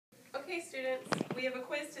Okay, students, we have a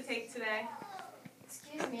quiz to take today.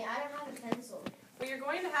 Excuse me, I don't have a pencil. Well, you're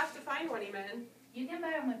going to have to find one, Eamon. You can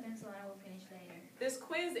borrow my pencil and I will finish later. This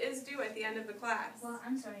quiz is due at the end of the class. Well,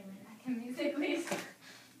 I'm sorry, man. I can make the quiz.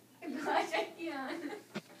 Gosh, I can't.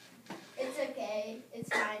 It's okay. It's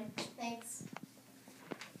fine. Thanks.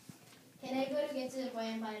 Can I go to get to the point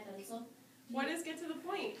and buy a pencil? What is Get to the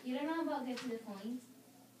Point? You don't know about Get to the Point?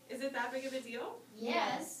 Is it that big of a deal?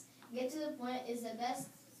 Yes. Get to the Point is the best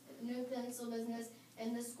new pencil business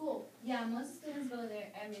in the school. Yeah, most students go there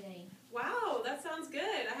every day. Wow, that sounds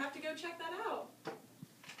good. I have to go check that out.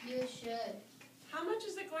 You should. How much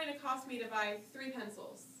is it going to cost me to buy 3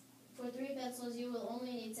 pencils? For 3 pencils, you will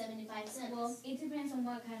only need 75 cents. Well, it depends on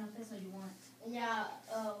what kind of pencil you want. Yeah,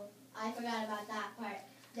 I forgot about that part.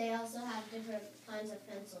 They also have different kinds of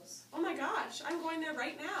pencils. Oh my gosh, I'm going there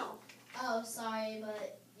right now. Oh, sorry,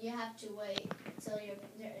 but you have to wait till your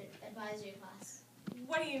advisory class.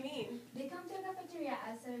 What do you mean? They come to the cafeteria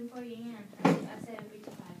at 7:40 a.m. and at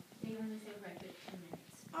 7:55. They only stay for 15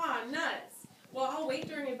 minutes. Ah, nuts. Well, I'll wait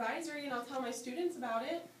during advisory and I'll tell my students about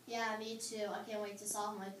it. Yeah, me too. I can't wait to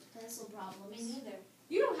solve my pencil problems. Me neither.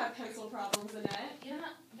 You don't have pencil problems, Annette. They don't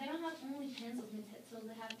have only pencils and pencils.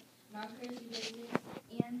 They have markers, erasers,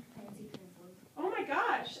 and fancy pencils. Oh my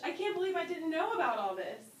gosh, I can't believe I didn't know about all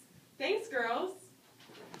this. Thanks, girls.